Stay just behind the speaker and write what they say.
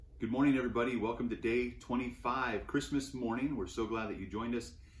Good morning, everybody. Welcome to day 25, Christmas morning. We're so glad that you joined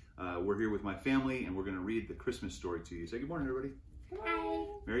us. We're here with my family, and we're going to read the Christmas story to you. Say good morning, everybody. Hi.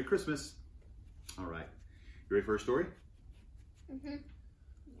 Merry Christmas. All right. You ready for a story? Mm-hmm.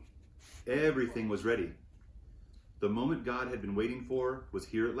 Everything was ready. The moment God had been waiting for was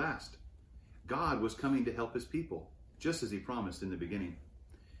here at last. God was coming to help his people, just as he promised in the beginning.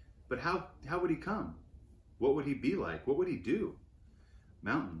 But how would he come? What would he be like? What would he do?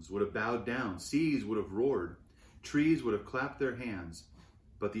 Mountains would have bowed down, seas would have roared, trees would have clapped their hands,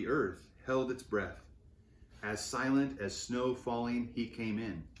 but the earth held its breath. As silent as snow falling, he came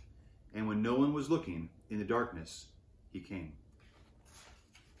in. And when no one was looking, in the darkness, he came.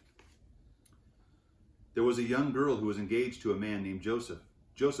 There was a young girl who was engaged to a man named Joseph.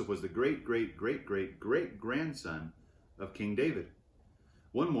 Joseph was the great-great-great-great-grandson of King David.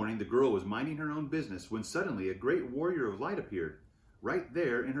 One morning, the girl was minding her own business when suddenly a great warrior of light appeared, right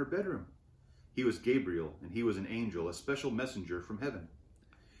there in her bedroom. He was Gabriel, and he was an angel, a special messenger from heaven.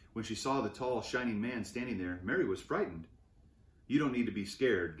 When she saw the tall, shining man standing there, Mary was frightened. "You don't need to be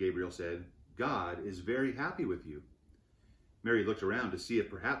scared," Gabriel said. "God is very happy with you." Mary looked around to see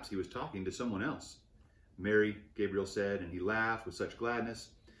if perhaps he was talking to someone else. "Mary," Gabriel said, and he laughed with such gladness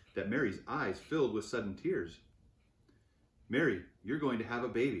that Mary's eyes filled with sudden tears. "Mary, you're going to have a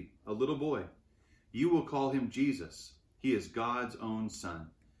baby, a little boy. You will call him Jesus. He is God's own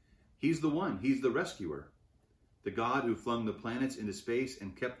son. He's the one. He's the rescuer. The God who flung the planets into space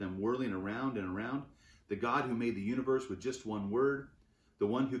and kept them whirling around and around. The God who made the universe with just one word. The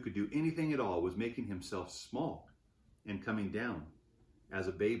one who could do anything at all was making himself small and coming down as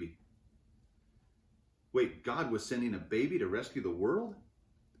a baby." Wait, God was sending a baby to rescue the world?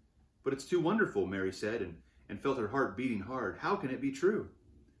 "But it's too wonderful," Mary said, and felt her heart beating hard. "How can it be true?"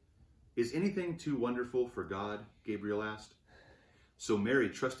 "Is anything too wonderful for God?" Gabriel asked. So Mary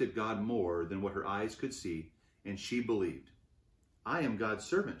trusted God more than what her eyes could see, and she believed. "I am God's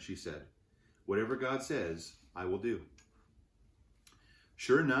servant," she said. "Whatever God says, I will do."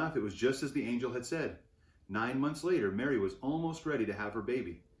 Sure enough, it was just as the angel had said. 9 months later, Mary was almost ready to have her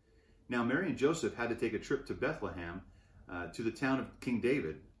baby. Now, Mary and Joseph had to take a trip to Bethlehem, to the town of King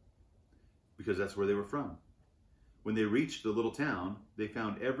David, because that's where they were from. When they reached the little town, they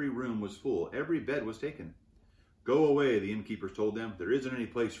found every room was full. Every bed was taken. "Go away," the innkeepers told them. "There isn't any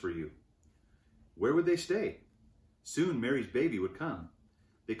place for you." Where would they stay? Soon Mary's baby would come.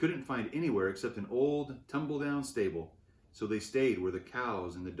 They couldn't find anywhere except an old, tumble-down stable, so they stayed where the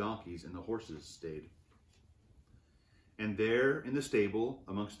cows and the donkeys and the horses stayed. And there in the stable,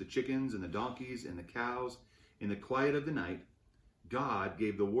 amongst the chickens and the donkeys and the cows, in the quiet of the night, God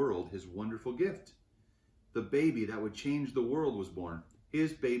gave the world his wonderful gift. The baby that would change the world was born,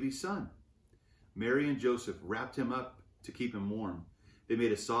 his baby son. Mary and Joseph wrapped him up to keep him warm. They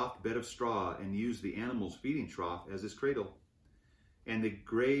made a soft bed of straw and used the animal's feeding trough as his cradle. And they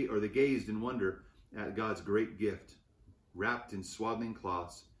gazed in wonder at God's great gift, wrapped in swaddling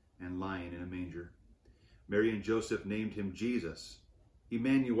cloths and lying in a manger. Mary and Joseph named him Jesus,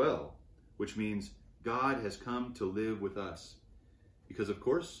 Emmanuel, which means God has come to live with us. Because, of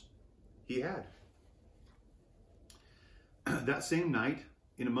course, he had. That same night,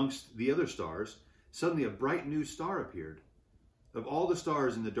 in amongst the other stars, suddenly a bright new star appeared. Of all the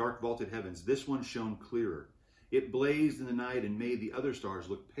stars in the dark vaulted heavens, this one shone clearer. It blazed in the night and made the other stars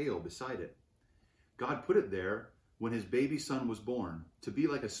look pale beside it. God put it there when his baby son was born, to be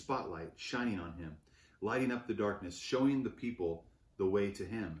like a spotlight shining on him, lighting up the darkness, showing the people the way to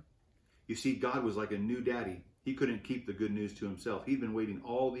him. You see, God was like a new daddy. He couldn't keep the good news to himself. He'd been waiting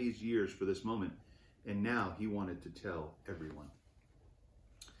all these years for this moment, and now he wanted to tell everyone.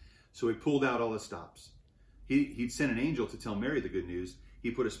 So he pulled out all the stops. He'd sent an angel to tell Mary the good news.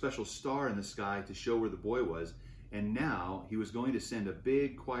 He put a special star in the sky to show where the boy was. And now he was going to send a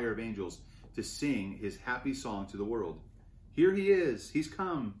big choir of angels to sing his happy song to the world. "Here he is. He's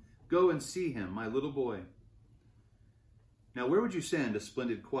come. Go and see him, my little boy." Now, where would you send a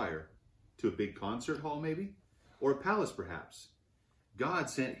splendid choir? To a big concert hall, maybe? Or a palace, perhaps? God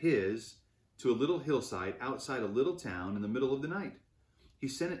sent his to a little hillside outside a little town in the middle of the night. He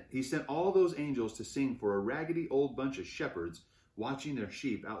sent all those angels to sing for a raggedy old bunch of shepherds watching their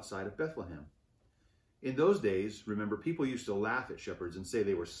sheep outside of Bethlehem. In those days, remember, people used to laugh at shepherds and say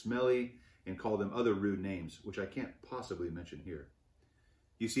they were smelly and call them other rude names, which I can't possibly mention here.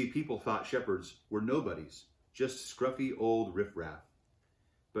 You see, people thought shepherds were nobodies, just scruffy old riffraff.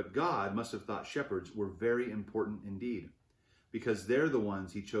 But God must have thought shepherds were very important indeed, because they're the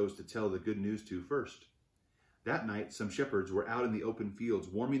ones he chose to tell the good news to first. That night, some shepherds were out in the open fields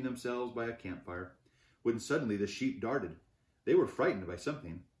warming themselves by a campfire when suddenly the sheep darted. They were frightened by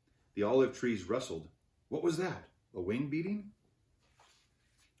something. The olive trees rustled. What was that? A wing beating?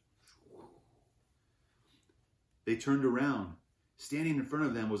 They turned around. Standing in front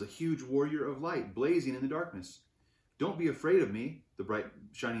of them was a huge warrior of light, blazing in the darkness. Don't be afraid of me, the bright,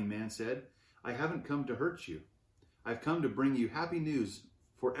 shining man said. I haven't come to hurt you. I've come to bring you happy news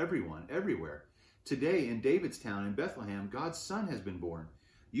for everyone, everywhere. Today in David's town in Bethlehem, God's son has been born.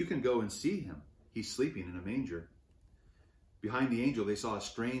 You can go and see him. He's sleeping in a manger. Behind the angel, they saw a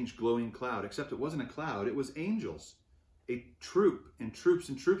strange glowing cloud, except it wasn't a cloud, it was angels. A troop and troops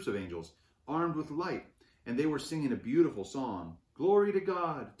and troops of angels, armed with light, and they were singing a beautiful song. Glory to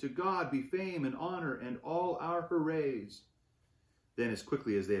God be fame and honor and all our hoorays. Then as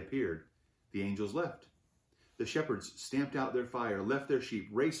quickly as they appeared, the angels left. The shepherds stamped out their fire, left their sheep,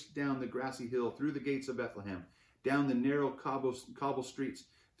 raced down the grassy hill, through the gates of Bethlehem, down the narrow cobble streets,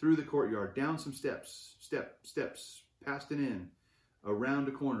 through the courtyard, down some steps, past an inn, around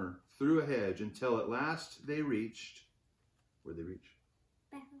a corner, through a hedge, until at last they reached, where'd they reach?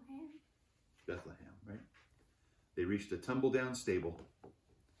 Bethlehem, right? They reached a tumble-down stable.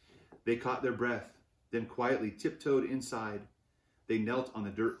 They caught their breath, then quietly tiptoed inside. They knelt on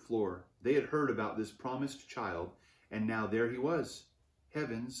the dirt floor. They had heard about this promised child, and now there he was,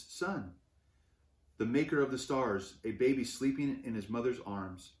 heaven's son, the maker of the stars, a baby sleeping in his mother's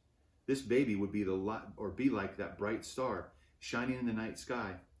arms. This baby would be be like that bright star shining in the night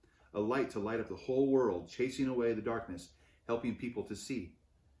sky, a light to light up the whole world, chasing away the darkness, helping people to see.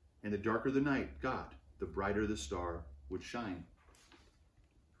 And the darker the night got, the brighter the star would shine.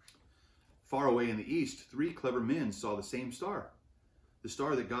 Far away in the east, 3 clever men saw the same star, the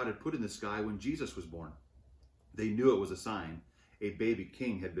star that God had put in the sky when Jesus was born. They knew it was a sign. A baby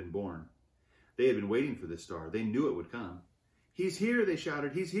king had been born. They had been waiting for this star. They knew it would come. He's here, they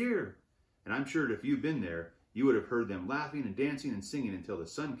shouted, he's here. And I'm sure that if you'd been there, you would have heard them laughing and dancing and singing until the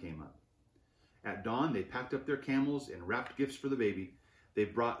sun came up. At dawn, they packed up their camels and wrapped gifts for the baby. They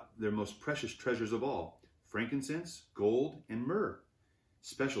brought their most precious treasures of all, frankincense, gold, and myrrh.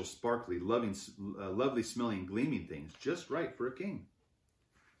 Special, sparkly, lovely smelling, gleaming things, just right for a king.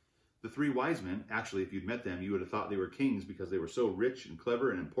 The 3 wise men, actually, if you'd met them, you would have thought they were kings because they were so rich and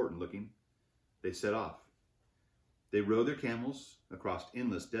clever and important looking. They set off. They rode their camels across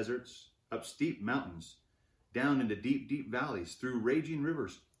endless deserts, up steep mountains, down into deep, deep valleys, through raging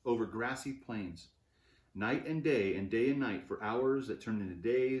rivers, over grassy plains. Night and day and night for hours that turned into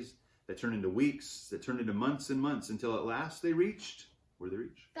days, that turned into weeks, that turned into months and months, until at last they reached, where did they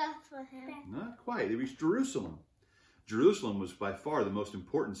reach? Bethlehem. Not quite. They reached Jerusalem. Jerusalem was by far the most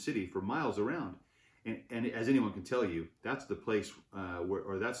city for miles around. And as anyone can tell you, that's the place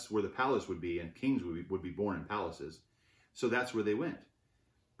that's where the palace would be, and kings would be born in palaces. So that's where they went.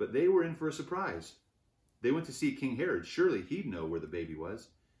 But they were in for a surprise. They went to see King Herod. Surely he'd know where the baby was.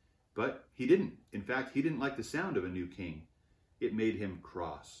 But he didn't. In fact, he didn't like the sound of a new king. It made him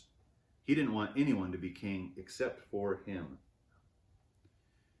cross. He didn't want anyone to be king except for him.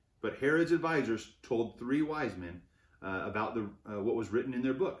 But Herod's advisors told 3 wise men about what was written in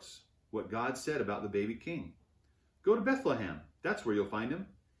their books, what God said about the baby king. Go to Bethlehem. That's where you'll find him.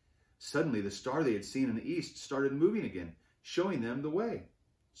 Suddenly, the star they had seen in the east started moving again, showing them the way.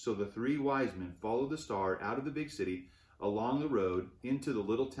 So the 3 wise men followed the star out of the big city, along the road, into the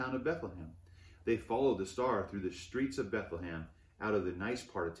little town of Bethlehem. They followed the star through the streets of Bethlehem, out of the nice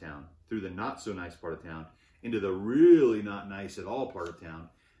part of town, through the not so nice part of town, into the really not nice at all part of town,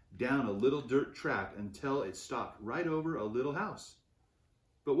 down a little dirt track until it stopped right over a little house.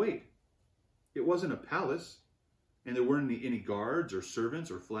 But wait, it wasn't a palace, and there weren't any guards or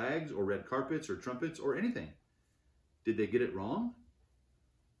servants or flags or red carpets or trumpets or anything. Did they get it wrong?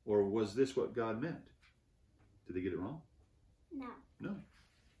 Or was this what God meant? Did they get it wrong? No.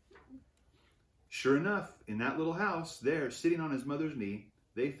 Sure enough, in that little house there, sitting on his mother's knee,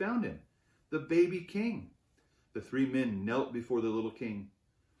 they found him, the baby king. The 3 men knelt before the little king.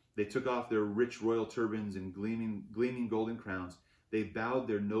 They took off their rich royal turbans and gleaming golden crowns. They bowed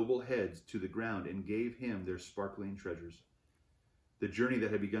their noble heads to the ground and gave him their sparkling treasures. The journey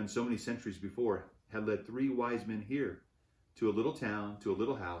that had begun so many centuries before had led 3 wise men here, to a little town, to a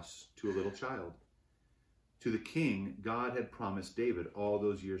little house, to a little child. To the king God had promised David all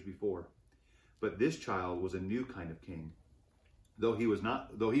those years before. But this child was a new kind of king. Though he was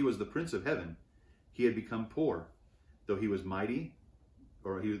the prince of heaven, he had become poor. Though he was mighty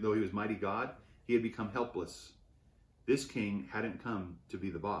God, he had become helpless. This king hadn't come to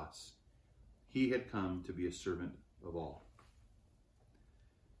be the boss. He had come to be a servant of all.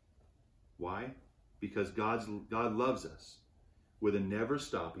 Why? Because God loves us with a never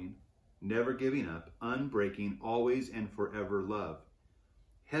stopping, never giving up, unbreaking, always and forever love.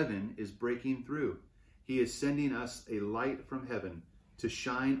 Heaven is breaking through. He is sending us a light from heaven to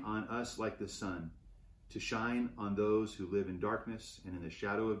shine on us like the sun, to shine on those who live in darkness and in the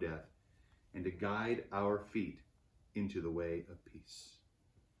shadow of death, and to guide our feet into the way of peace.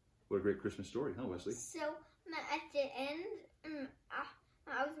 What a great Christmas story, huh, Wesley? So at the end,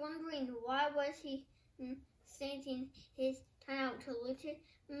 I was wondering why was he sending his time out to Luton?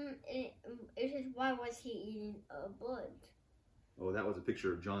 It is why was he eating blood? Oh, that was a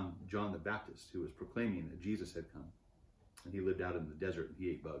picture of John the Baptist, who was proclaiming that Jesus had come. And he lived out in the desert and he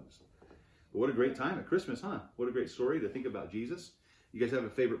ate bugs. But what a great time at Christmas, huh? What a great story to think about Jesus. You guys have a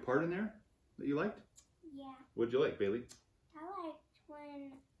favorite part in there that you liked? Yeah. What did you like, Bailey? I liked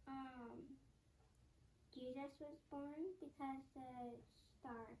when Jesus was born because the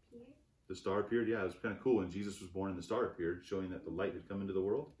star appeared. The star appeared? Yeah, it was kind of cool when Jesus was born and the star appeared, showing that the light had come into the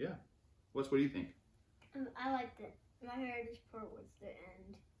world. Yeah. What do you think? I liked it. My favorite part was the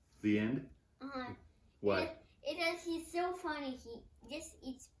end. The end? Uh-huh. Why? It is, he's so funny. He just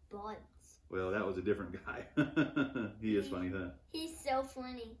eats bugs. Well, that was a different guy. He is funny, huh? He's so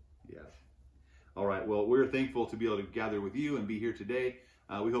funny. Yeah. All right. Well, we're thankful to be able to gather with you and be here today.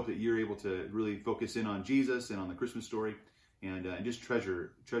 We hope that you're able to really focus in on Jesus and on the Christmas story, and just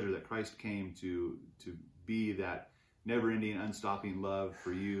treasure that Christ came to be that never-ending, unstopping love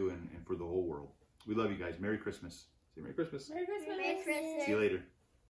for you and for the whole world. We love you guys. Merry Christmas. Say Merry Christmas. Merry Christmas. Merry Christmas. See you later.